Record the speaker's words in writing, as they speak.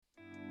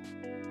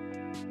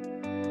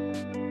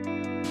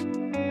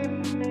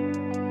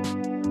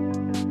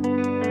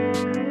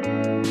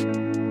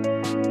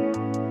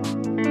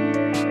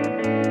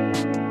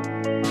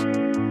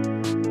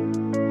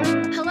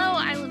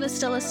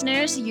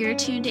listeners. You're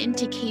tuned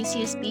into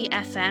KCSB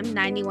FM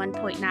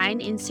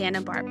 91.9 in Santa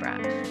Barbara.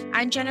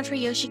 I'm Jennifer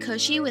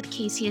Yoshikoshi with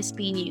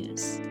KCSB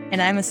News. And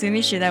I'm Asumi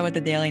Shida with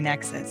the Daily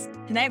Nexus.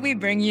 Tonight we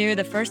bring you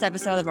the first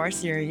episode of our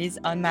series,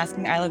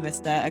 Unmasking Isla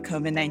Vista, a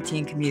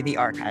COVID-19 community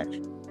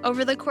archive.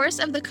 Over the course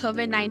of the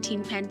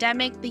COVID-19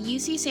 pandemic, the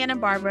UC Santa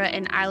Barbara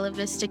and Isla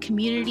Vista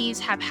communities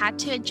have had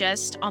to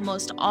adjust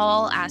almost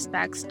all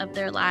aspects of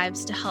their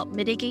lives to help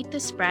mitigate the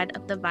spread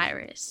of the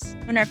virus.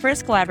 In our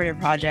first collaborative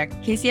project,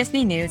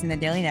 KCSB News and the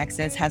Daily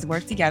Nexus has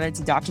worked together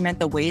to document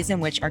the ways in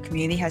which our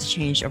community has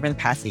changed over the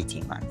past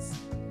 18 months.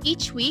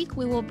 Each week,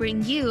 we will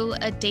bring you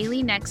a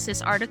Daily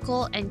Nexus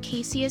article and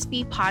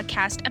KCSB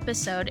podcast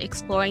episode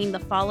exploring the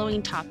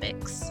following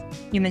topics: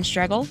 human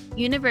struggle,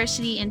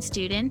 university and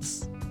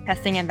students,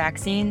 testing and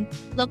vaccine,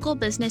 local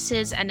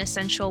businesses and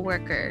essential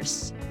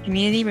workers,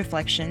 community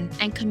reflection,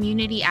 and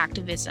community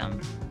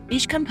activism.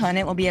 Each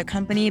component will be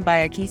accompanied by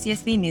a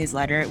KCSB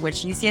newsletter,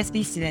 which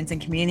UCSB students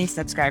and community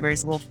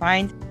subscribers will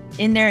find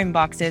in their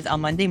inboxes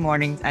on Monday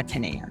mornings at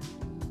 10 a.m.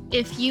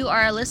 If you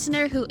are a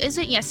listener who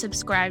isn't yet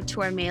subscribed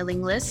to our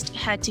mailing list,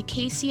 head to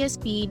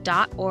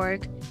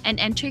kcsb.org and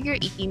enter your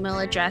email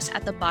address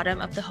at the bottom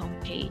of the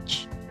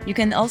homepage. You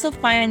can also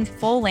find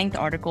full-length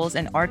articles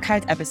and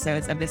archived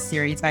episodes of this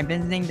series by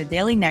visiting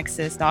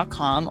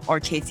thedailynexus.com or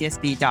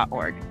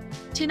kcsb.org.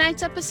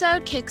 Tonight's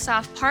episode kicks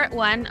off part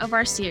 1 of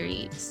our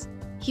series,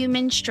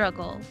 Human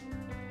Struggle.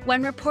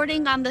 When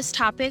reporting on this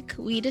topic,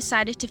 we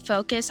decided to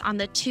focus on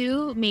the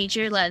two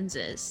major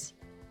lenses: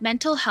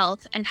 mental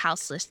health and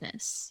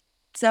houselessness.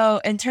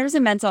 So in terms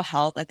of mental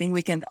health, I think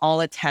we can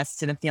all attest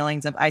to the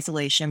feelings of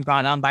isolation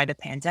brought on by the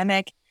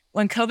pandemic.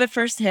 When COVID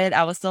first hit,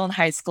 I was still in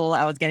high school.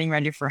 I was getting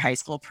ready for high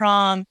school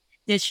prom,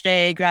 ditch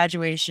day,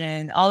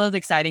 graduation, all those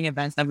exciting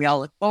events that we all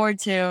look forward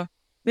to.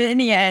 But in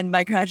the end,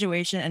 my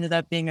graduation ended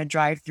up being a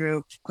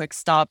drive-through quick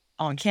stop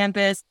on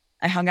campus.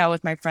 I hung out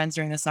with my friends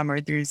during the summer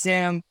through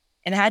Zoom,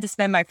 and I had to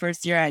spend my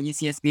first year at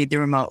UCSB through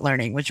remote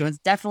learning, which was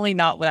definitely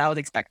not what I was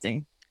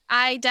expecting.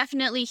 I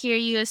definitely hear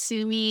you,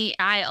 Asumi.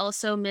 I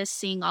also miss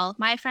seeing all of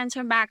my friends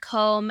from back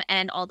home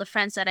and all the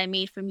friends that I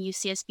made from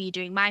UCSB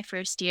during my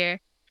first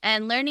year.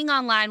 And learning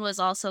online was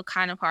also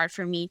kind of hard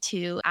for me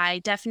too. I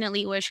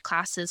definitely wish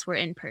classes were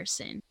in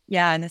person.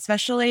 Yeah, and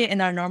especially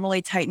in our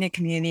normally tight-knit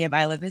community of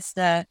Isla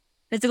Vista,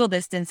 physical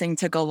distancing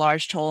took a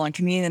large toll on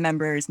community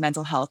members'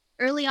 mental health.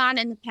 Early on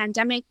in the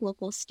pandemic,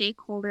 local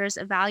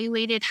stakeholders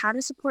evaluated how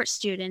to support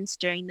students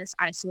during this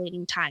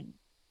isolating time.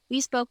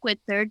 We spoke with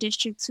 3rd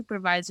District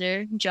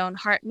Supervisor Joan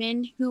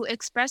Hartman, who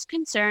expressed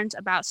concerns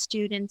about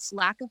students'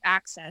 lack of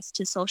access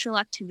to social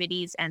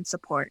activities and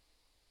support.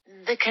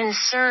 The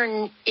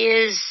concern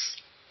is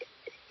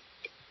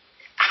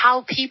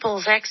how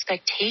people's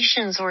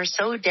expectations were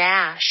so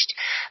dashed.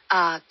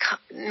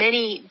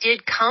 Many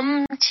did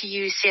come to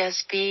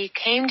UCSB,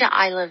 came to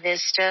Isla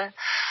Vista,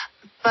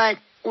 but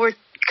were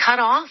cut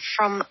off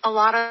from a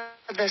lot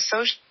of the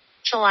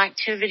social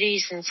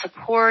activities and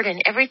support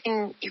and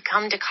everything you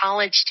come to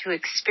college to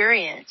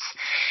experience.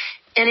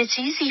 And it's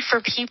easy for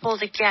people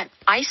to get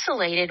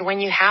isolated when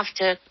you have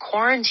to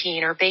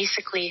quarantine or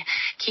basically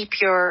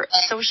keep your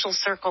social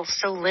circle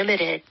so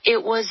limited.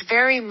 It was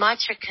very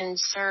much a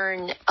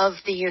concern of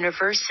the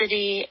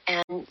university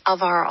and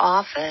of our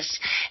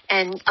office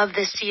and of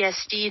the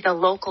CSD, the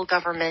local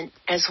government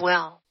as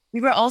well.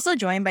 We were also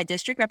joined by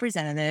District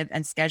Representative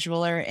and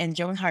Scheduler in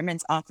Joan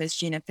Hartman's office,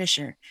 Gina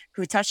Fisher,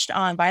 who touched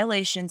on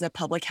violations of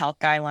public health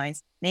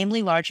guidelines,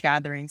 namely large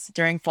gatherings,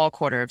 during fall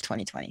quarter of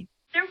 2020.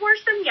 There were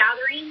some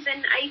gatherings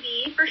in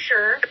IB, for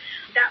sure,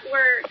 that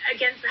were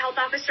against the health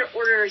officer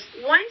orders.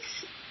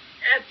 Once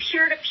a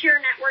peer-to-peer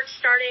network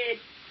started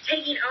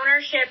taking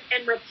ownership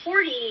and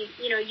reporting,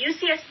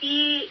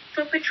 UCSB,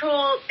 Foot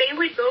Patrol, they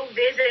would go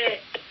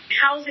visit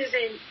houses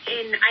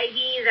in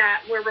IB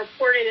that were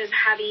reported as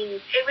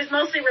having, it was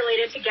mostly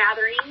related to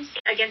gatherings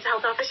against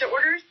health officer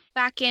orders.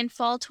 Back in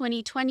fall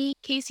 2020,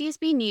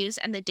 KCSB News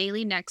and the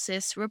Daily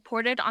Nexus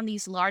reported on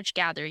these large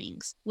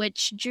gatherings,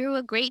 which drew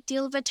a great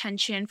deal of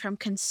attention from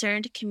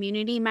concerned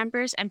community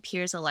members and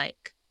peers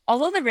alike.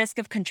 Although the risk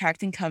of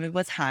contracting COVID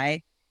was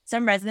high,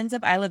 some residents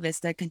of Isla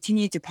Vista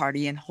continued to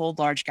party and hold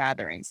large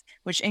gatherings,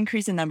 which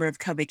increased the number of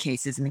COVID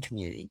cases in the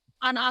community.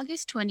 On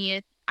August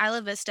 20th,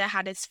 Isla Vista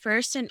had its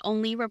first and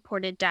only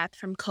reported death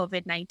from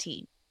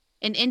COVID-19.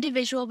 An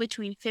individual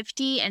between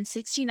 50 and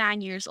 69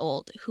 years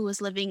old who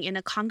was living in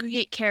a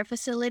congregate care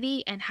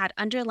facility and had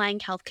underlying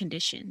health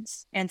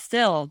conditions. And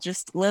still,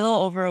 just little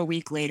over a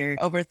week later,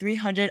 over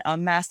 300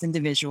 unmasked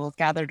individuals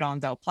gathered on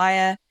Del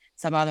Playa,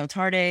 Sabado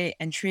Tarde,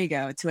 and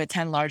Trigo to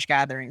attend large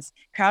gatherings,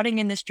 crowding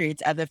in the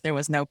streets as if there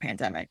was no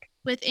pandemic.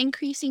 With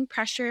increasing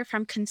pressure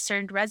from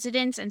concerned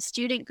residents and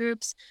student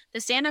groups,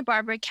 the Santa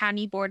Barbara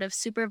County Board of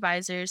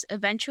Supervisors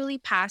eventually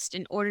passed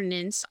an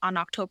ordinance on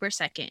October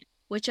 2nd,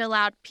 which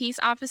allowed peace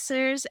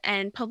officers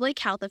and public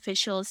health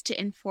officials to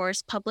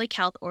enforce public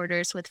health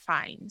orders with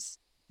fines.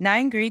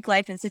 9 Greek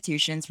life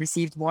institutions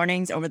received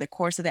warnings over the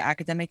course of the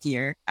academic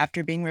year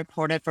after being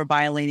reported for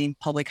violating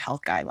public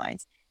health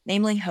guidelines,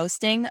 namely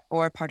hosting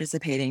or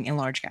participating in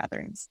large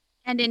gatherings.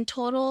 And in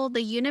total,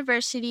 the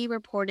university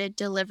reported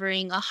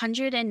delivering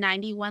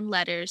 191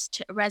 letters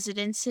to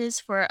residences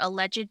for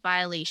alleged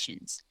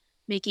violations,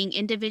 making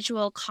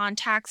individual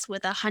contacts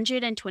with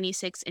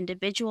 126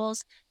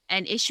 individuals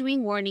and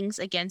issuing warnings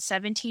against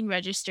 17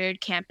 registered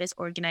campus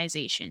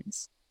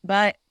organizations.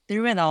 But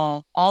through it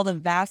all the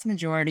vast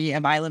majority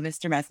of Isla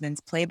Vista residents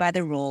play by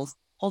the rules,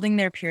 holding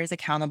their peers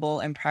accountable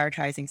and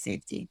prioritizing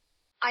safety.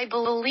 I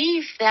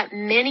believe that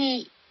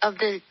many of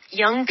the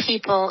young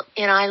people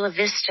in Isla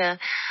Vista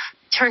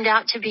turned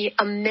out to be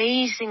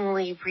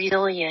amazingly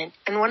resilient.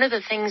 And one of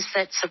the things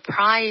that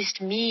surprised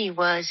me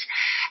was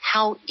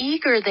how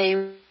eager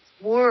they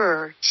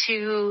were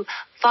to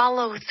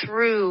follow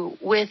through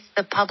with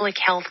the public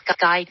health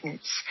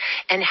guidance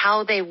and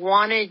how they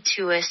wanted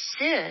to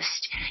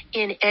assist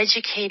in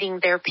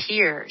educating their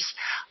peers.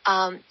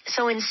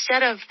 So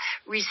instead of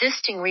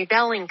resisting,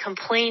 rebelling,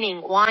 complaining,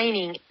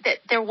 whining,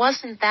 there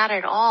wasn't that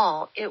at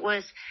all. It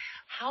was,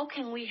 how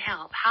can we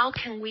help? How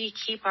can we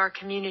keep our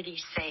community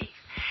safe?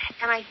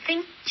 And I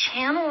think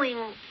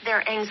channeling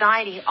their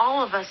anxiety,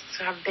 all of us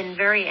have been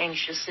very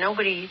anxious.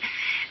 Nobody,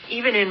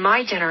 even in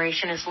my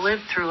generation, has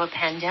lived through a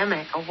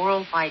pandemic, a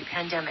worldwide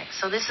pandemic.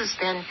 So this has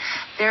been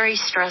very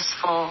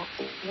stressful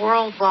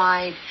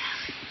worldwide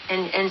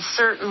and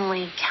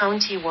certainly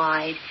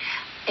countywide.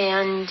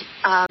 And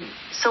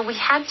so we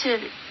had to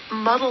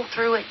muddle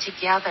through it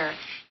together.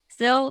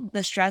 Still,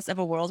 the stress of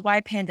a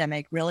worldwide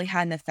pandemic really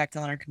had an effect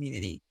on our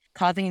community,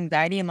 causing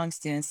anxiety among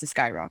students to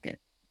skyrocket.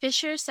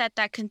 Fisher said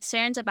that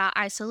concerns about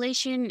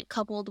isolation,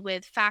 coupled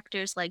with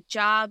factors like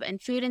job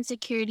and food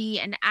insecurity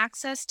and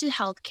access to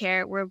health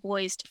care, were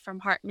voiced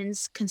from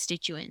Hartman's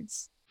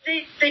constituents.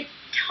 The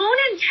tone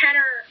and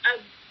tenor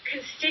of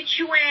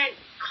constituent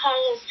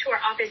calls to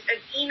our office,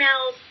 of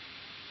emails,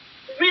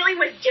 really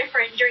was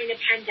different during the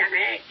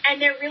pandemic.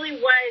 And there really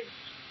was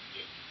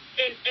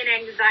an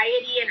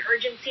anxiety and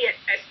urgency at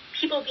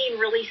people being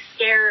really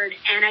scared.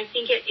 And I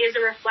think it is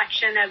a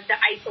reflection of the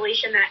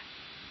isolation that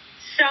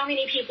so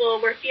many people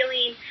were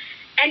feeling,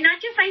 and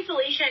not just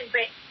isolation,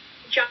 but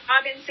job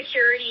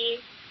insecurity,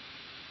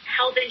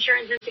 health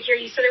insurance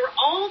insecurity. So there were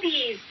all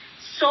these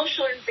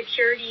social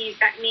insecurities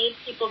that made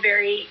people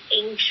very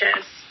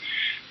anxious.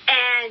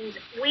 And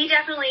we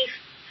definitely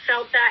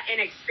felt that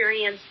and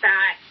experienced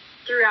that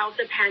throughout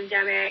the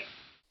pandemic.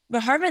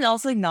 But Hartman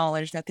also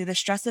acknowledged that through the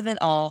stress of it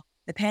all,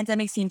 the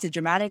pandemic seemed to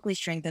dramatically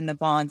strengthen the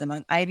bonds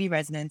among Ivy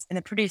residents in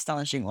a pretty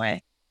astonishing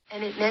way.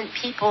 And it meant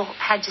people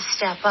had to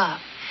step up.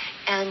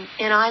 And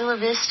in Isla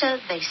Vista,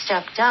 they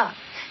stepped up.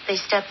 They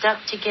stepped up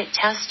to get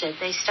tested.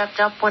 They stepped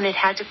up when it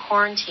had to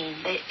quarantine.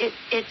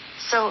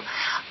 So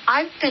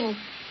I've been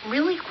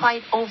really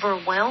quite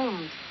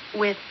overwhelmed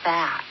with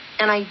that.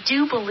 And I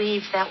do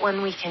believe that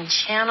when we can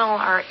channel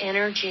our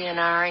energy and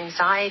our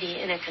anxiety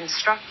in a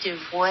constructive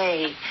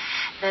way,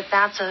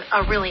 that's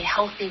a really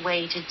healthy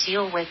way to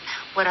deal with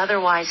what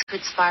otherwise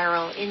could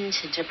spiral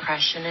into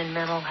depression and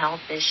mental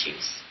health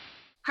issues.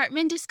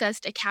 Hartman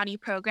discussed a county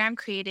program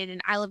created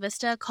in Isla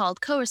Vista called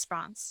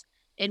Co-Response,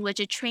 in which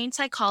a trained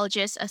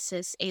psychologist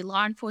assists a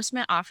law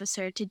enforcement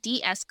officer to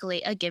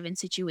de-escalate a given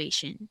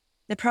situation.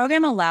 The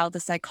program allowed the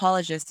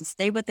psychologist to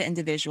stay with the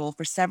individual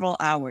for several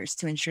hours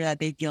to ensure that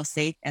they feel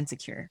safe and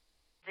secure.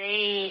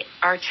 They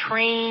are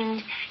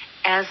trained,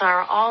 as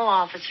are all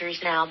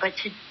officers now, but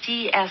to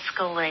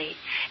de-escalate.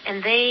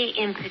 And they,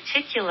 in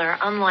particular,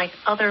 unlike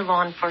other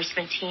law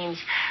enforcement teams,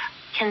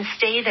 can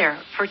stay there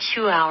for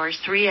 2 hours,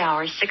 3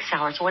 hours, 6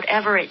 hours,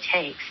 whatever it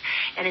takes.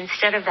 And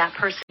instead of that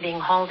person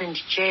being hauled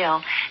into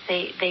jail,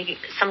 they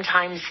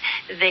sometimes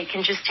they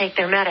can just take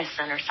their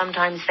medicine, or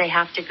sometimes they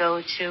have to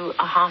go to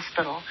a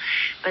hospital.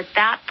 But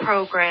that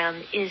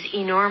program is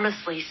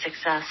enormously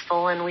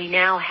successful, and we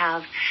now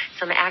have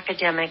some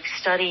academic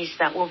studies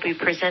that will be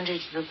presented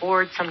to the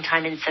board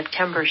sometime in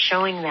September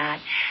showing that.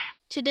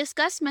 To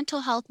discuss mental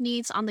health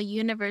needs on the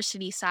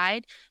university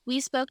side, we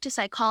spoke to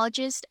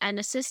psychologist and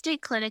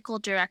assistant clinical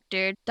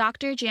director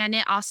Dr.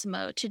 Janet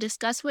Osimo to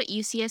discuss what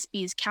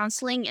UCSB's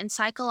Counseling and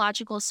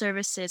Psychological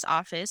Services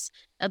Office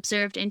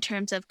observed in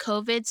terms of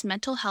COVID's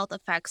mental health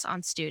effects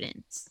on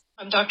students.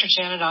 I'm Dr.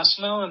 Janet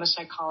Osimo. I'm a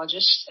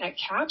psychologist at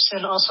CAPS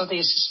and also the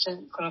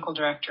assistant clinical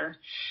director.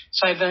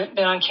 So I've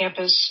been on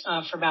campus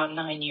for about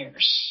 9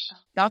 years.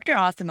 Dr.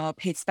 Osimo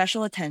paid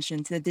special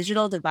attention to the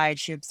digital divide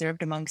she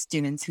observed among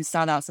students who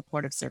sought out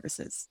supportive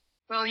services.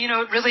 Well,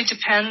 it really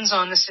depends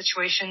on the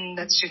situation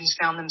that students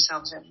found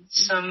themselves in.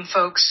 Some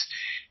folks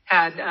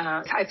had,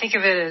 I think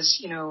of it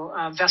as,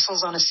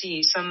 vessels on a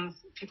sea. Some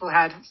people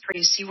had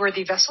pretty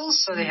seaworthy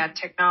vessels, so they had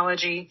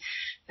technology,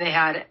 they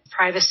had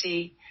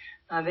privacy.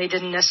 They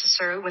didn't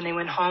necessarily, when they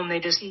went home,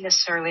 they didn't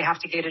necessarily have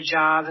to get a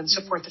job and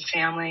support the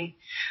family,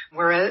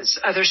 whereas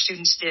other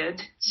students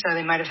did. So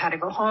they might have had to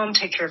go home,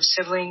 take care of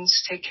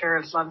siblings, take care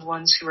of loved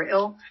ones who were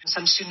ill.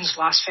 Some students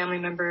lost family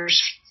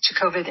members to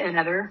COVID and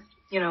other,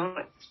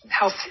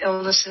 health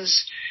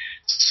illnesses.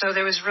 So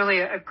there was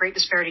really a great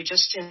disparity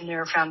just in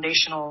their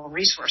foundational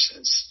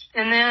resources.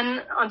 And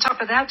then on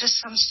top of that, just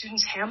some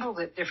students handled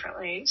it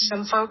differently.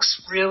 Some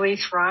folks really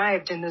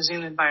thrived in the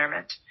Zoom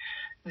environment.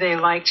 They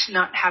liked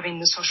not having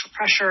the social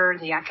pressure,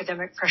 the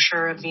academic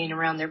pressure of being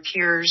around their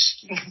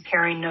peers and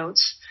comparing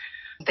notes.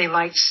 They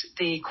liked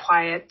the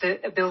quiet,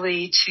 the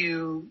ability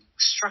to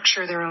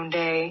structure their own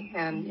day.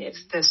 And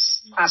if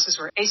this classes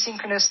were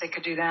asynchronous, they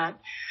could do that.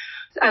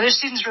 Other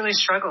students really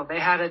struggled.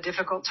 They had a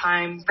difficult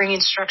time bringing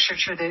structure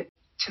to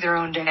their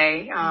own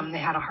day. They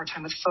had a hard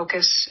time with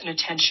focus and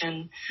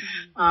attention.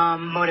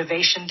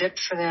 Motivation dipped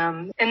for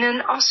them. And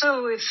then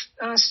also if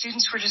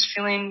students were just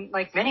feeling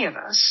like many of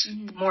us,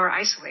 more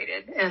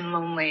isolated and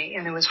lonely,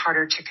 and it was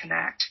harder to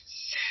connect.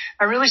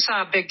 I really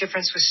saw a big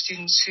difference with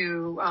students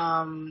who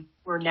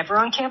were never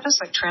on campus,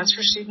 like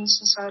transfer students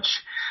and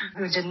such,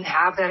 who didn't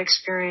have that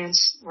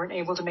experience, weren't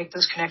able to make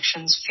those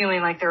connections, feeling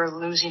like they were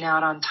losing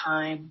out on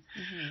time.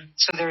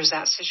 So there's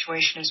that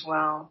situation as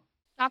well.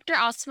 Dr.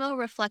 Osmo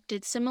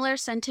reflected similar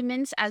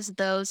sentiments as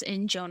those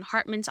in Joan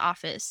Hartman's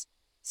office,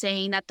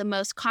 saying that the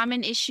most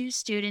common issues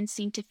students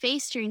seemed to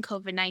face during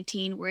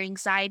COVID-19 were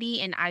anxiety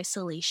and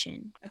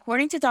isolation.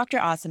 According to Dr.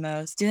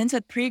 Osmo, students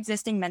with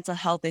pre-existing mental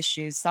health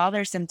issues saw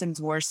their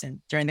symptoms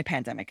worsen during the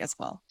pandemic as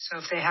well. So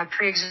if they had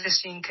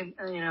pre-existing,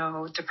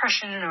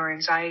 depression or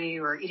anxiety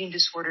or eating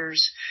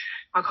disorders,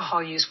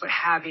 alcohol use, what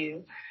have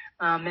you,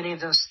 many of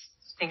those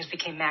things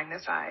became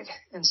magnified.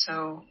 And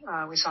so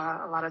we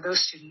saw a lot of those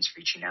students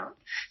reaching out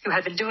who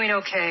had been doing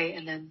okay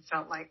and then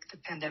felt like the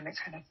pandemic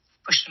kind of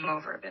pushed them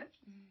over a bit.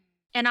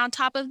 And on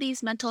top of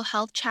these mental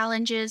health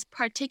challenges,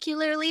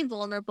 particularly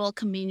vulnerable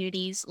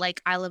communities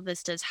like Isla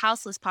Vista's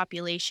houseless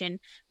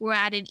population were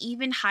at an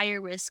even higher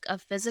risk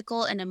of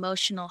physical and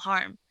emotional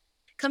harm.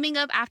 Coming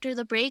up after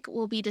the break,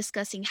 we'll be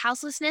discussing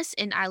houselessness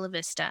in Isla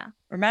Vista.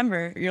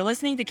 Remember, you're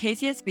listening to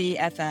KCSB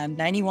FM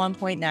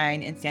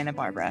 91.9 in Santa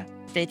Barbara.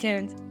 Stay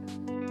tuned.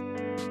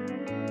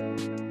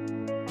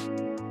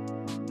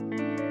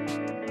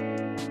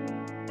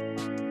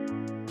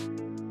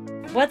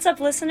 What's up,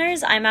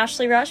 listeners? I'm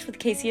Ashley Rush with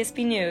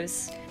KCSB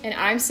News. And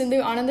I'm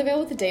Sindhu Anandaville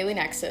with the Daily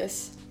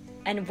Nexus.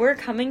 And we're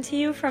coming to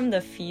you from the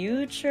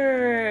future.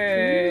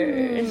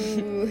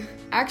 Ooh.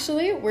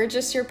 Actually, we're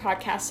just your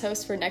podcast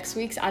host for next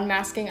week's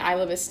Unmasking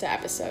Isla Vista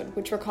episode,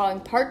 which we're calling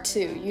Part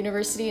 2,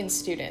 University and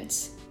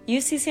Students.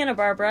 UC Santa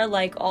Barbara,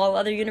 like all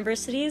other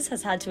universities,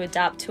 has had to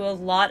adapt to a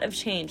lot of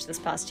change this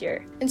past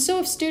year. And so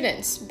have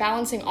students,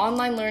 balancing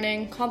online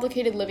learning,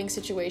 complicated living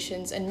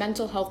situations, and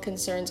mental health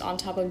concerns on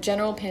top of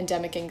general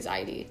pandemic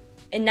anxiety.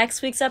 In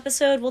next week's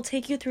episode, we'll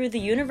take you through the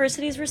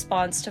university's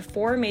response to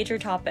 4 major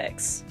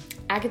topics: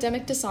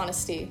 academic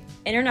dishonesty,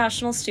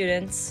 international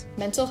students,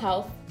 mental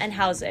health, and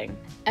housing.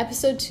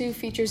 Episode 2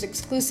 features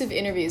exclusive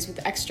interviews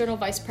with External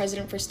Vice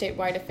President for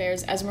Statewide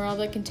Affairs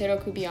Esmeralda Quintero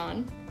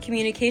Cubian,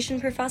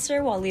 communication professor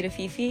Walida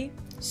Fifi,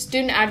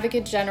 student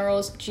advocate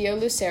generals Gio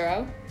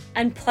Lucero,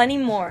 and plenty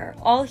more,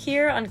 all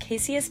here on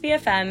KCSB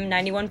FM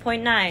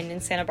 91.9 in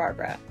Santa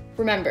Barbara.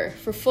 Remember,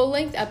 for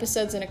full-length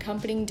episodes and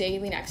accompanying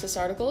Daily Nexus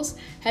articles,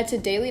 head to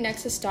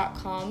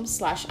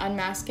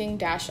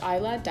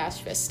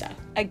dailynexus.com/unmasking-isla-vista.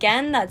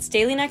 Again, that's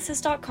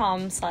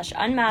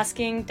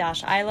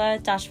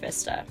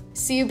dailynexus.com/unmasking-isla-vista.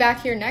 See you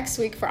back here next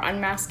week for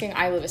Unmasking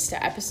Isla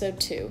Vista, Episode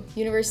 2,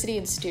 University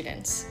and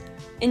Students.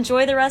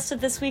 Enjoy the rest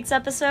of this week's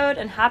episode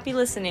and happy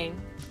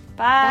listening.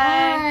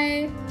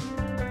 Bye! Bye!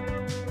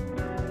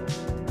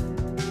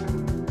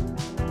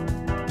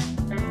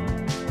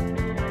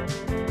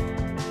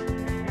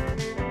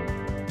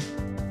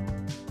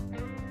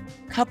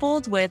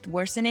 Coupled with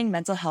worsening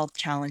mental health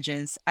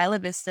challenges, Isla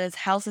Vista's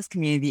houseless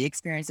community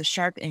experienced a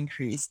sharp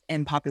increase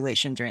in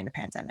population during the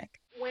pandemic.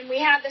 When we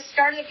had the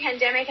start of the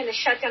pandemic and the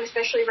shutdown,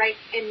 especially right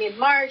in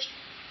mid-March,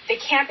 the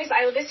campus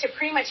Isla Vista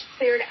pretty much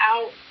cleared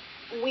out.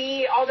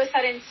 We all of a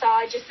sudden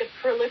saw just a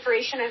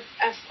proliferation of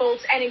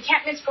folks and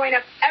encampments going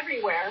up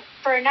everywhere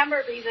for a number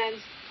of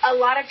reasons. A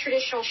lot of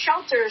traditional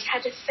shelters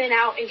had to thin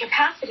out in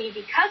capacity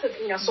because of,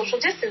 social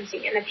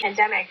distancing in the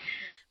pandemic.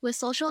 With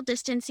social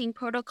distancing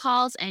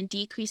protocols and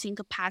decreasing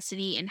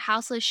capacity in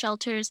houseless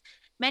shelters,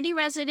 many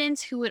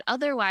residents who would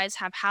otherwise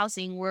have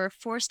housing were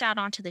forced out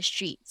onto the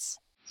streets.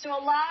 So a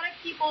lot of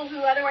people who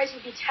otherwise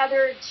would be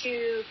tethered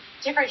to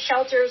different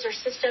shelters or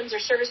systems or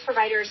service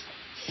providers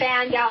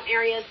fanned out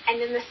areas.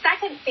 And then the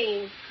second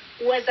thing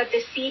was that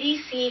the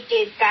CDC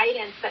gave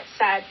guidance that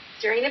said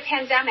during the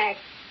pandemic,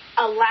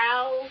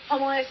 allow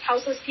homeless,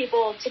 houseless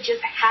people to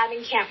just have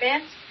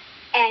encampments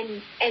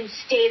and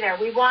stay there.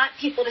 We want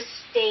people to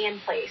stay in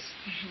place.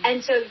 Mm-hmm.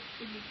 And so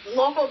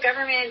local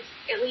governments,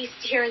 at least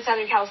here in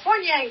Southern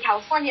California,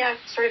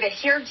 sort of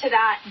adhered to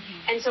that.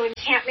 Mm-hmm. And so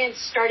encampments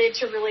started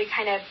to really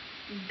kind of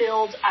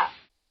build up.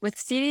 With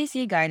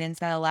CDC guidance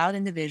that allowed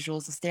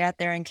individuals to stay at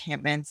their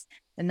encampments,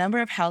 the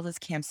number of houseless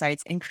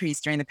campsites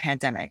increased during the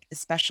pandemic,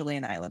 especially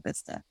in Isla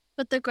Vista.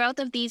 But the growth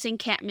of these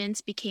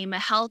encampments became a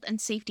health and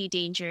safety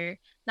danger,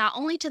 not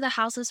only to the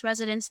houseless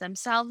residents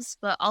themselves,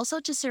 but also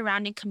to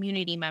surrounding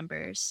community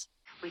members.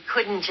 We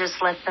couldn't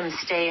just let them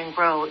stay and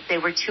grow. They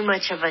were too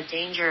much of a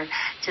danger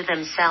to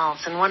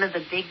themselves. And one of the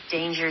big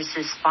dangers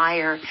is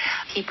fire.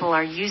 People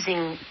are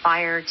using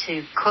fire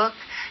to cook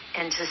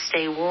and to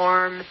stay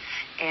warm,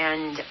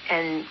 and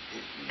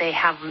they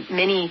have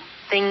many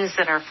things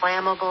that are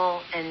flammable.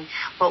 And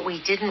what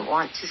we didn't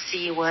want to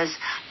see was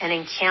an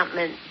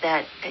encampment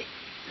that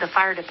the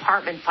fire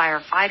department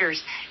firefighters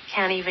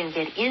can't even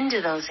get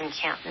into those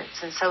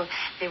encampments. And so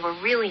they were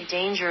really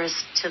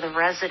dangerous to the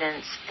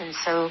residents. And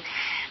so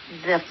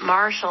the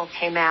marshal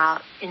came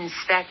out,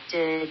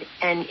 inspected,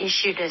 and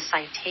issued a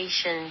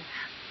citation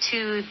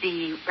to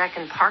the Rec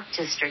and Park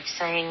District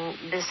saying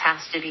this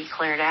has to be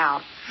cleared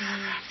out.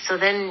 So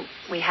then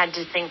we had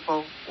to think,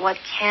 well, what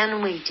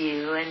can we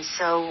do? And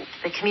so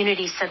the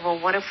community said, well,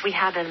 what if we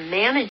had a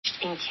managed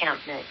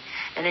encampment?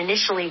 And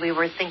initially we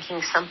were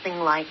thinking something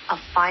like a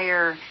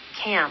fire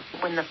camp.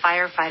 When the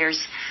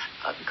firefighters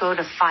go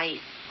to fight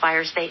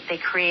fires, they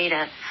create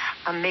a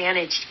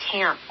managed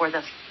camp where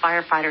the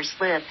firefighters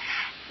live.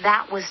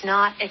 That was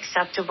not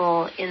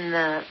acceptable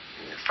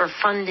for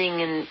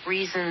funding and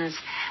reasons.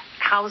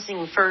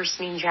 Housing first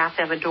means you have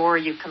to have a door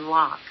you can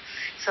lock.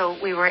 So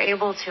we were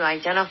able to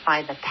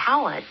identify the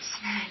pallets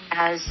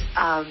as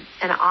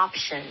an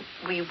option.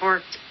 We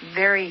worked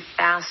very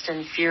fast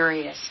and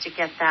furious to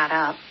get that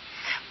up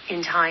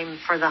in time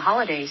for the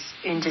holidays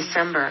in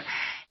December.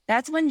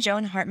 That's when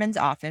Joan Hartman's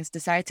office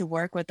decided to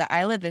work with the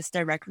Isla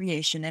Vista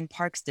Recreation and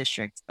Parks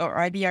District, or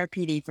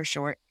IBRPD for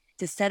short,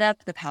 to set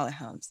up the pallet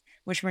homes,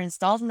 which were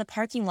installed in the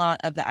parking lot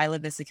of the Isla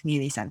Vista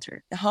Community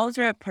Center. The homes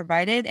were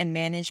provided and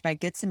managed by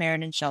Good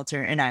Samaritan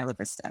Shelter in Isla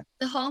Vista.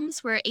 The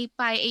homes were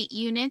 8x8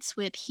 units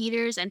with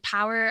heaters and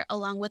power,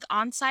 along with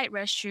on-site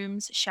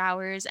restrooms,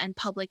 showers, and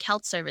public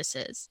health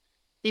services.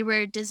 They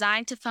were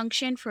designed to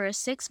function for a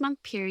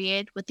 6-month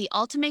period with the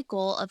ultimate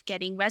goal of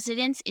getting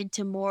residents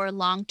into more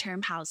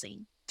long-term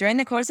housing. During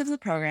the course of the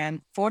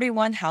program,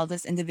 41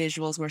 houseless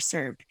individuals were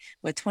served,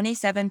 with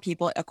 27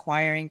 people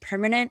acquiring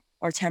permanent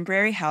or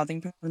temporary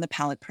housing from the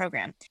pallet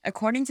program,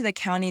 according to the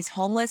county's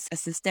Homeless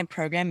Assistant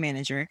Program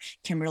Manager,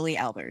 Kimberly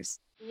Albers.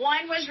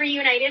 1 was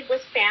reunited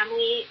with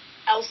family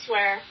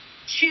elsewhere.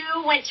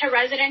 2 went to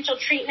residential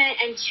treatment,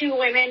 and 2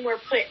 women were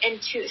put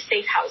into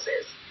safe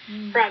houses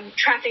from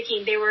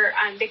trafficking. They were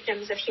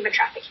victims of human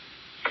trafficking.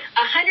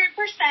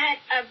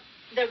 100% of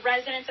the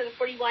residents of the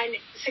 41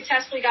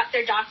 successfully got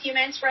their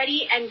documents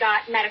ready and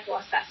got medical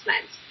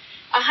assessments.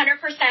 100%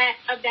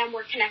 of them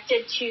were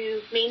connected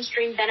to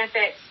mainstream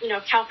benefits,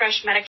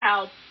 CalFresh,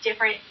 Medi-Cal,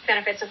 different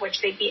benefits of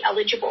which they'd be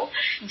eligible.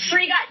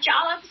 3 got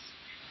jobs.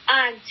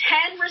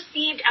 10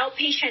 received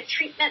outpatient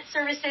treatment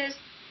services.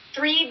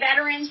 3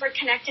 veterans were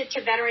connected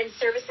to veteran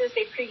services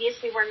they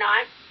previously were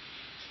not.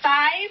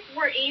 5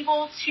 were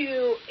able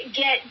to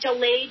get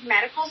delayed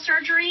medical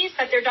surgeries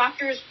that their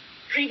doctors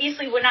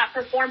previously would not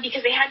perform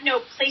because they had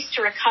no place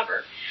to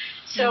recover.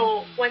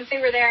 So once they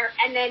were there,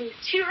 and then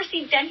 2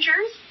 received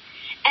dentures,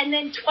 and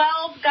then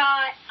 12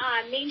 got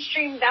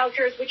mainstream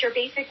vouchers, which are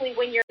basically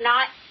when you're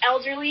not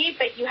elderly,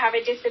 but you have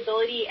a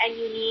disability and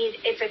you need,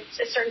 if it's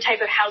a certain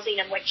type of housing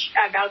in which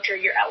voucher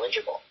you're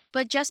eligible.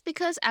 But just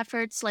because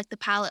efforts like the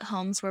pallet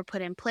homes were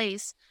put in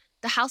place,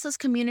 the houseless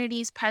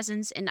community's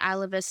presence in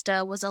Isla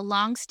Vista was a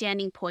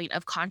long-standing point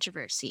of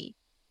controversy,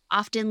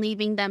 often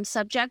leaving them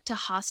subject to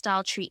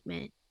hostile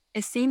treatment.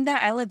 It seemed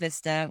that Isla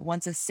Vista,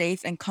 once a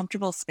safe and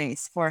comfortable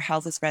space for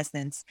houseless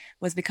residents,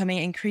 was becoming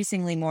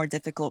increasingly more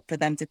difficult for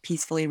them to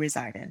peacefully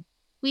reside in.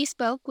 We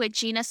spoke with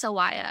Gina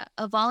Sawaya,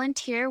 a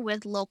volunteer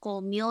with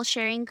local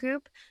meal-sharing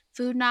group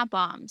Food Not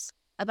Bombs,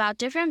 about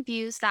different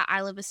views that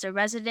Isla Vista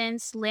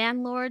residents,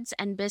 landlords,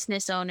 and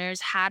business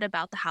owners had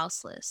about the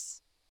houseless.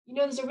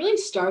 There's a really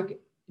stark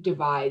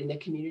divide in the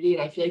community,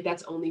 and I feel like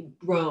that's only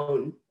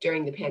grown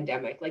during the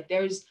pandemic.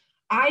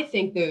 I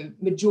think the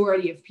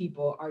majority of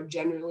people are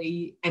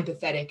generally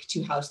empathetic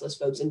to houseless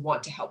folks and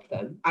want to help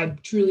them. I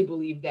truly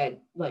believe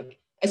that,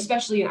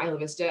 especially in Isla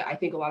Vista, I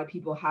think a lot of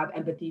people have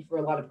empathy for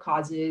a lot of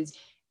causes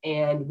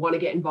and want to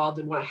get involved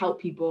and want to help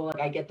people.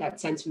 I get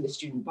that sense from the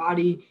student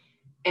body.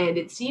 And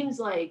it seems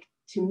like,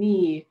 to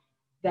me,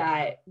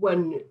 that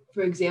when,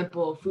 for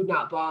example, Food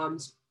Not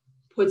Bombs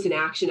puts an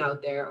action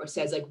out there or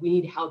says, we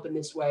need help in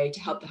this way to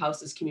help the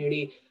houseless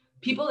community,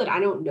 people that I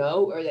don't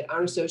know or that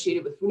aren't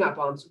associated with Food Not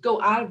Bombs go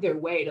out of their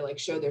way to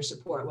show their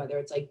support, whether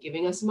it's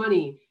giving us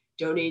money,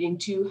 donating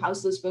to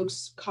houseless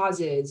folks'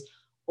 causes,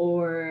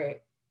 or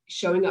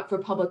showing up for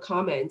public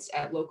comments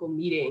at local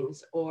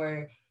meetings,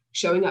 or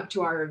showing up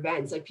to our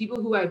events,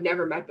 people who I've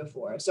never met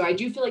before. So I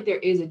do feel like there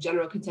is a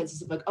general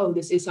consensus of oh,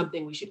 this is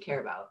something we should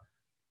care about.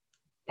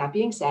 That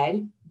being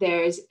said,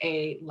 there's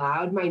a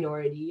loud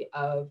minority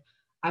of,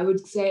 I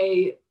would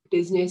say,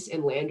 business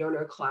and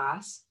landowner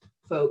class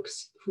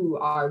folks who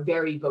are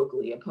very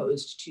vocally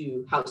opposed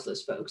to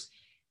houseless folks.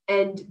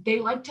 And they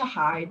like to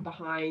hide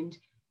behind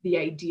the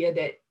idea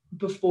that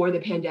before the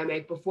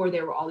pandemic, before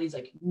there were all these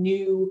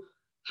new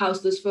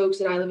houseless folks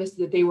in Isla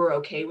Vista, that they were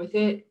okay with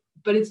it.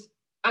 But it's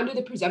under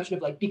the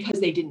presumption of because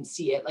they didn't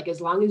see it,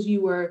 as long as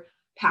you were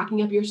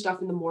packing up your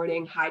stuff in the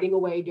morning, hiding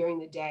away during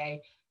the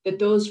day, that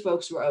those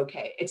folks were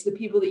okay. It's the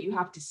people that you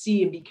have to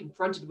see and be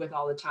confronted with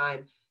all the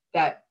time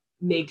that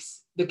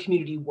makes the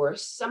community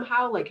worse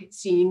somehow.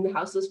 Seeing the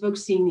houseless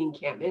folks, seeing the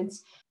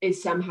encampments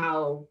is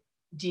somehow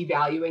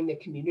devaluing the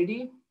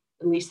community.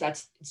 At least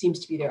it seems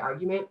to be their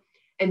argument.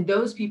 And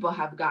those people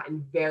have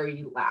gotten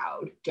very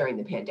loud during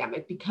the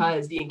pandemic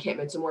because the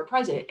encampments are more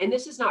present. And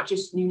this is not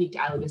just unique to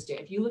Isla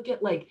Vista. If you look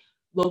at like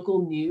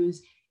local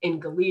news in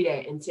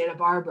Goleta, in Santa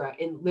Barbara,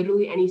 in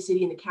literally any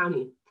city in the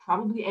county,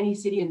 probably any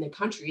city in the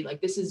country,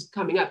 like this is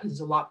coming up because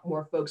there's a lot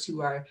more folks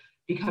who are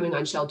becoming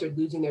unsheltered,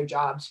 losing their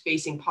jobs,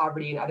 facing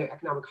poverty and other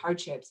economic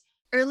hardships.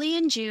 Early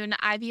in June,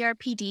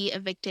 IVRPD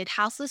evicted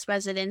houseless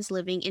residents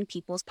living in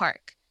People's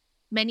Park.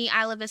 Many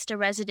Isla Vista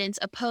residents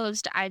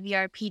opposed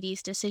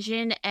IVRPD's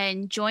decision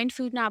and joined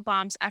Food Not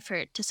Bomb's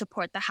effort to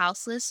support the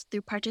houseless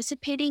through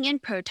participating in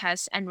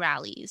protests and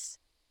rallies.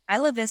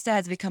 Isla Vista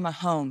has become a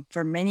home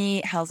for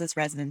many houseless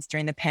residents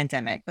during the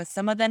pandemic, but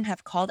some of them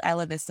have called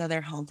Isla Vista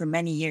their home for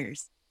many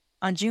years.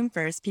 On June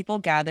 1st, people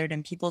gathered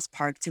in People's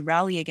Park to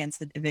rally against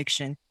the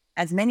eviction,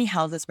 as many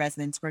houseless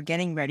residents were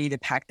getting ready to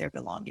pack their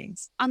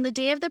belongings. On the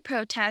day of the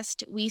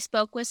protest, we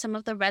spoke with some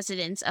of the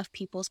residents of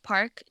People's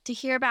Park to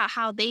hear about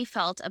how they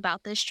felt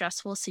about this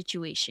stressful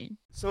situation.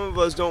 Some of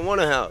us don't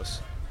want a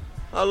house.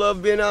 I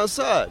love being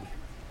outside.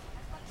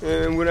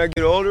 And when I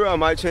get older, I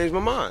might change my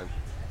mind.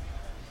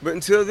 But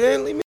until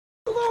then, leave me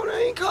alone.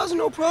 I ain't causing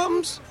no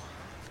problems.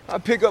 I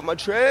pick up my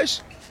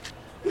trash.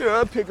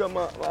 I pick up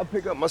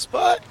my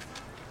spot.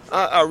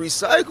 I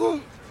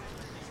recycle.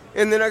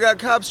 And then I got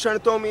cops trying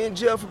to throw me in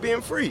jail for being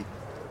free.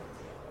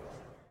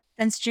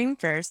 Since June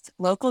 1st,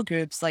 local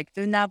groups like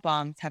Food Not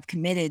Bombs have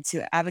committed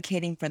to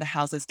advocating for the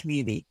houseless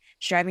community,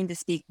 striving to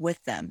speak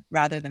with them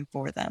rather than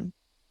for them.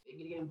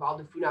 Getting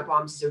involved in Food Not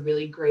Bombs is a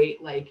really great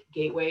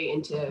gateway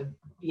into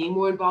being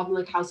more involved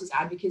in houseless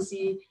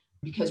advocacy,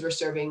 because we're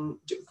serving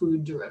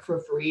food for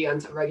free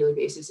on a regular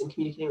basis and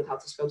communicating with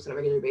houseless folks on a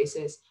regular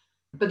basis.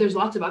 But there's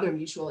lots of other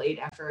mutual aid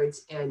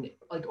efforts and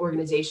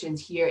organizations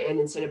here and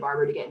in Santa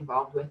Barbara to get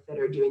involved with that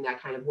are doing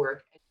that kind of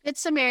work. Good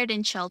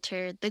Samaritan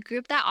Shelter, the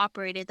group that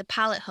operated the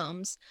pallet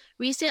homes,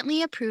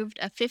 recently approved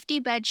a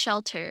 50-bed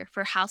shelter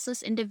for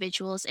houseless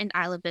individuals in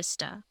Isla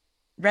Vista.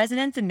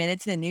 Residents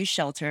admitted to the new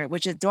shelter,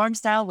 which is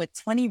dorm-style with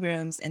 20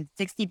 rooms and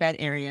 60 bed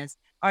areas,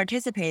 are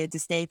anticipated to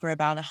stay for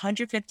about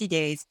 150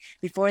 days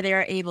before they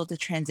are able to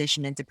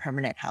transition into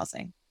permanent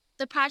housing.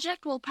 The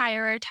project will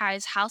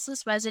prioritize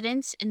houseless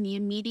residents in the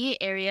immediate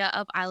area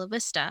of Isla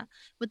Vista,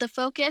 with a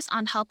focus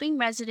on helping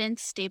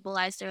residents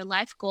stabilize their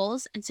life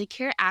goals and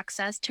secure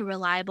access to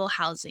reliable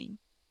housing.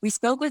 We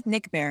spoke with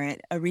Nick Barrett,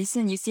 a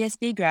recent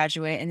UCSB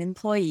graduate and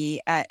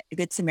employee at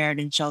Good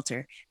Samaritan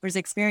Shelter, for his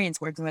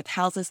experience working with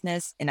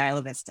houselessness in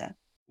Isla Vista.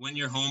 When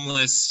you're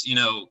homeless,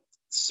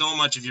 so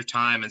much of your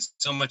time and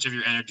so much of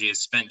your energy is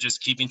spent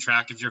just keeping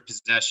track of your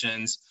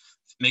possessions,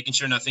 making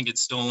sure nothing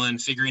gets stolen,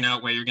 figuring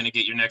out where you're going to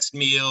get your next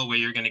meal, where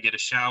you're going to get a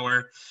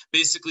shower,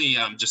 basically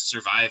just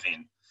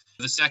surviving.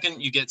 The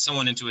second you get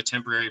someone into a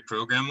temporary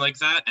program like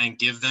that and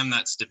give them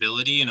that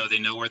stability, they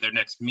know where their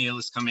next meal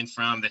is coming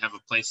from, they have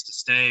a place to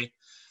stay,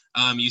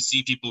 you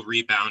see people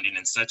rebounding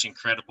in such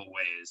incredible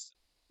ways.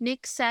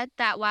 Nick said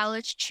that while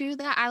it's true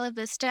that Isla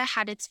Vista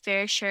had its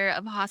fair share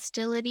of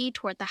hostility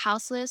toward the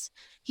houseless,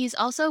 he's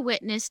also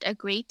witnessed a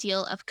great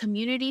deal of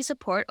community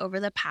support over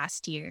the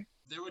past year.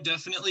 There were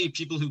definitely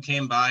people who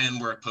came by and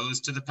were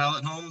opposed to the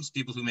pallet homes,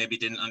 people who maybe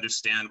didn't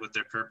understand what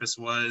their purpose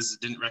was,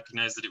 didn't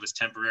recognize that it was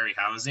temporary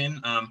housing.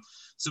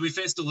 So we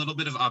faced a little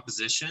bit of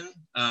opposition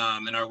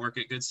in our work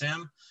at Good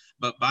Sam.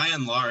 But by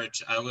and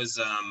large, I was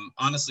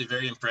honestly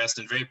very impressed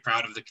and very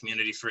proud of the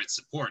community for its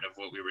support of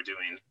what we were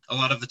doing. A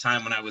lot of the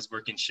time when I was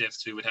working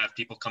shifts, we would have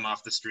people come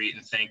off the street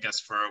and thank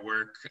us for our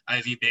work.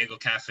 Ivy Bagel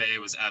Cafe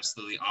was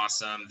absolutely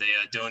awesome. They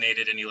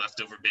donated any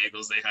leftover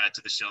bagels they had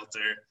to the shelter,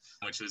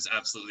 which was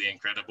absolutely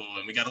incredible.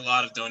 And we got a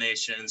lot of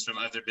donations from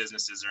other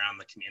businesses around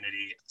the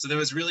community. So there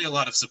was really a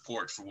lot of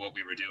support for what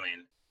we were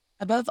doing.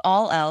 Above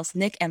all else,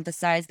 Nick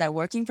emphasized that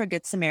working for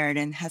Good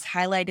Samaritan has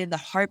highlighted the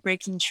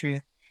heartbreaking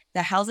truth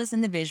that houseless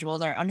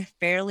individuals are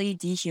unfairly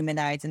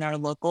dehumanized in our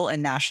local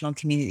and national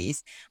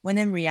communities, when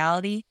in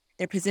reality,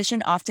 their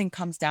position often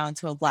comes down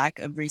to a lack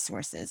of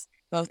resources,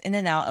 both in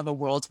and out of a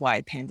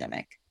worldwide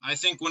pandemic. I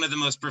think one of the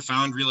most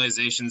profound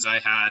realizations I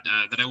had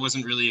that I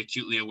wasn't really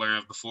acutely aware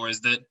of before is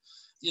that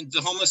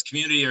the homeless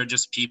community are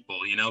just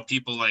people,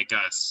 people like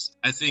us.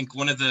 I think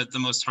one of the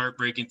most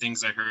heartbreaking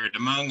things I heard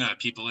among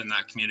people in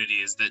that community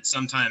is that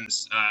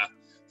sometimes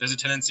there's a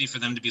tendency for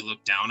them to be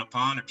looked down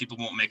upon, or people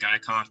won't make eye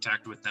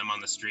contact with them on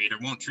the street or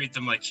won't treat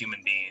them like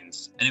human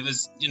beings. And it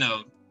was,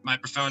 my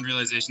profound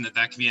realization that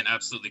can be an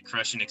absolutely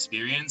crushing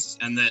experience,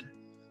 and that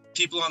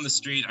people on the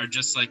street are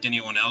just like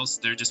anyone else.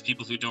 They're just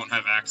people who don't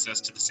have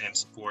access to the same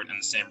support and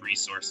the same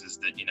resources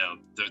that,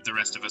 the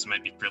rest of us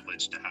might be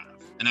privileged to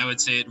have. And I would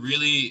say it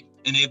really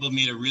enabled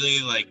me to really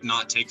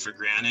not take for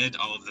granted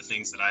all of the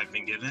things that I've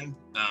been given,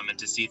 and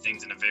to see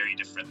things in a very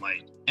different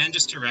light. And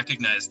just to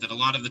recognize that a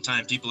lot of the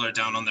time people are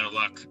down on their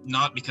luck,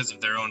 not because of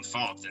their own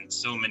fault in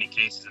so many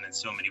cases and in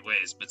so many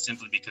ways, but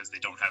simply because they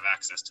don't have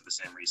access to the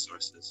same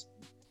resources.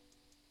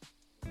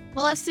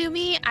 Well,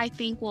 Asumi, I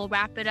think we'll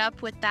wrap it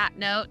up with that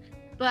note.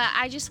 But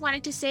I just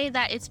wanted to say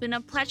that it's been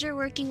a pleasure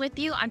working with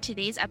you on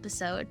today's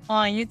episode.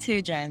 Oh, you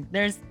too, Jen.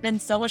 There's been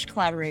so much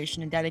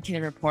collaboration and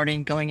dedicated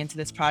reporting going into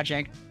this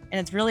project, and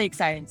it's really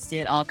exciting to see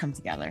it all come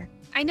together.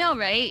 I know,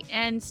 right?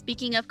 And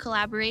speaking of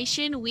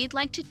collaboration, we'd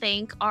like to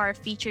thank our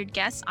featured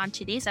guests on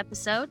today's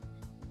episode,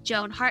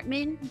 Joan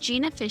Hartman,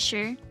 Gina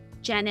Fisher,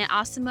 Janet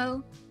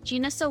Osimo,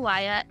 Gina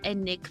Sawaya,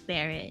 and Nick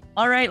Barrett.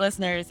 All right,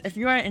 listeners, if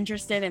you are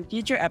interested in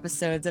future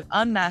episodes of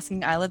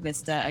Unmasking Isla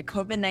Vista, a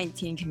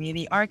COVID-19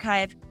 community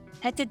archive,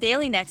 head to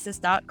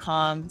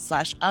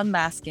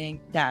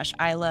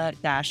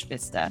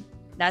dailynexus.com/unmasking-isla-vista.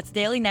 That's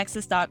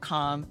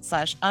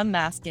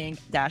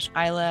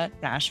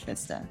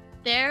dailynexus.com/unmasking-isla-vista.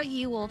 There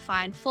you will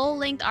find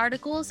full-length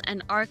articles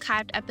and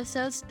archived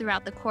episodes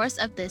throughout the course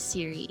of this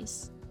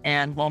series.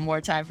 And one more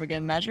time for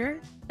good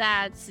measure.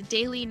 That's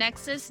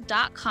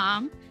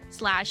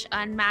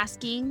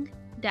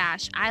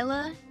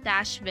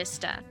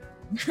dailynexus.com/unmasking-isla-vista.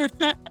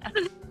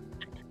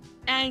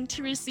 And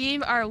to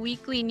receive our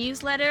weekly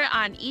newsletter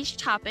on each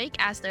topic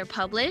as they're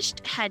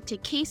published, head to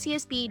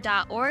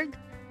kcsb.org,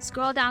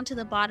 scroll down to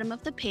the bottom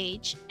of the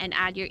page, and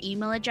add your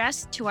email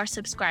address to our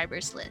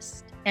subscribers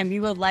list. And we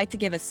would like to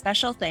give a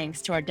special thanks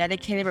to our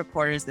dedicated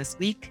reporters this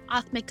week,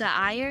 Athmika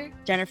Iyer,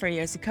 Jennifer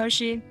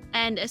Yosukoshi,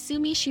 and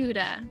Asumi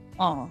Shuda.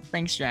 Oh,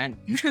 thanks, Jen.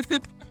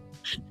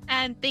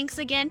 And thanks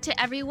again to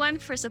everyone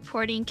for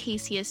supporting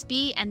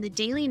KCSB and the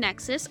Daily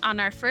Nexus on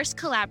our first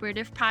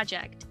collaborative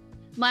project.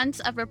 Months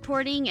of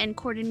reporting and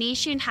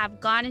coordination have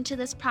gone into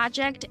this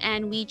project,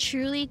 and we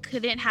truly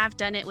couldn't have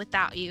done it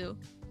without you,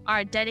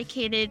 our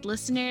dedicated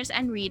listeners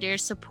and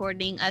readers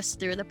supporting us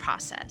through the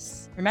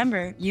process.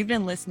 Remember, you've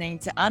been listening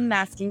to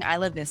Unmasking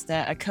Isla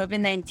Vista, a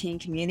COVID-19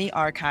 community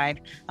archive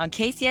on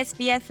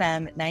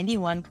KCSB-FM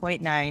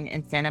 91.9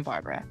 in Santa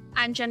Barbara.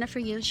 I'm Jennifer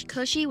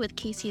Yoshikoshi with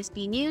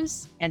KCSB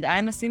News. And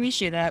I'm Asumi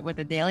Shuda with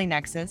the Daily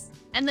Nexus.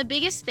 And the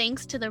biggest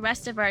thanks to the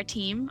rest of our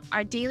team,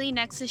 our Daily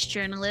Nexus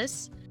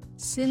journalists,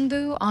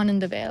 Sindhu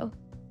Anandavale,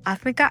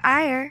 Athmika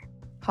Iyer,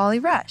 Holly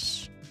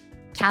Rush,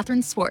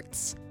 Catherine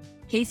Swartz,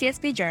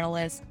 KCSB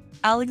journalist,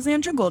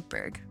 Alexandra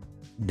Goldberg,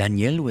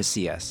 Daniel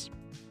Wacias,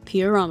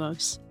 Pia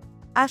Ramos,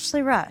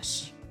 Ashley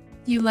Rush,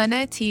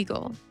 Yelena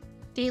Teagle,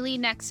 Daily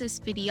Nexus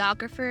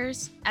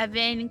videographers,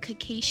 Evan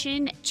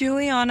Kakation,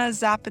 Juliana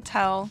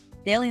Zapatel,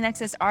 Daily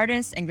Nexus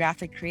artists and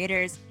graphic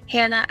creators,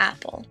 Hannah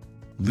Apple,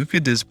 Luca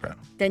Disbrow,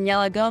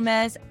 Daniela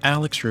Gomez,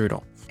 Alex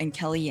Rudolph, and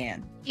Kelly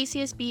Yan.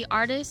 KCSB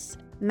artists,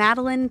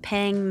 Madeline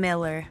Pang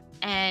Miller,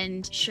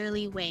 and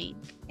Shirley Wayne.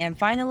 And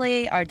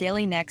finally, our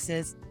Daily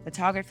Nexus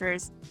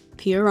photographers,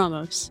 Pia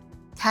Ramos,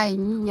 Tai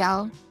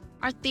Yao.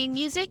 Our theme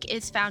music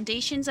is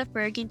Foundations of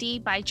Burgundy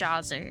by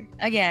Jawser.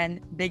 Again,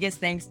 biggest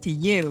thanks to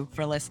you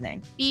for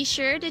listening. Be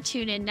sure to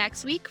tune in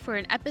next week for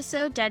an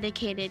episode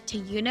dedicated to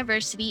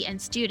university and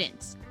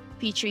students,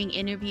 featuring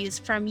interviews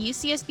from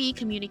UCSB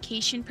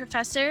Communication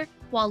Professor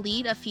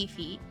Walid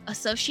Afifi,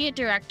 Associate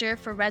Director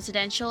for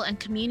Residential and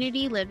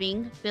Community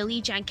Living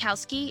Billy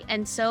Jankowski,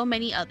 and so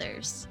many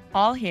others.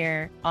 All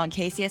here on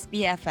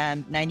KCSB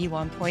FM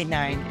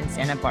 91.9 in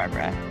Santa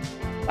Barbara.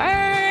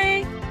 Bye!